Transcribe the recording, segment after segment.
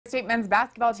State men's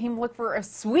basketball team look for a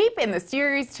sweep in the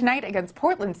series tonight against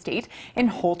Portland State in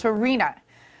Holt Arena.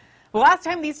 The last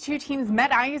time these two teams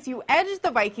met, ISU edged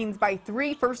the Vikings by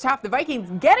 3. First half, the Vikings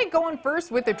get it going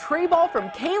first with a tray ball from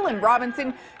Kalen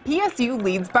Robinson. PSU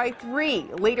leads by 3.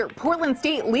 Later, Portland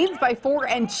State leads by 4.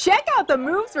 And check out the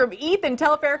moves from Ethan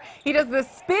Telfair. He does the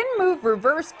spin move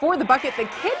reverse for the bucket. The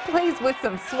kid plays with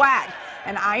some swag.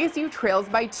 And ISU trails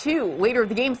by 2. Later,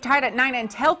 the game's tied at 9, and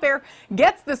Telfair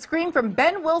gets the screen from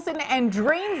Ben Wilson and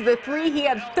drains the 3. He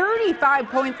had 35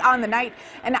 points on the night,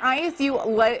 and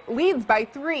ISU leads by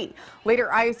 3. Later,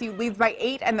 ISU leads by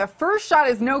 8, and the first shot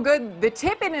is no good. The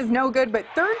tip-in is no good, but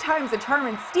third time's a charm,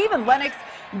 and Stephen Lennox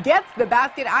gets the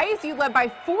basket. ISU led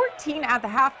by 14 at the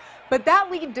half, but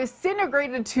that lead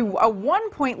disintegrated to a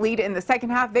 1-point lead in the second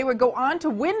half. They would go on to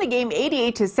win the game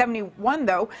 88-71,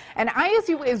 though, and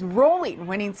ISU is rolling,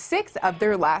 winning 6 of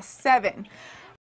their last 7.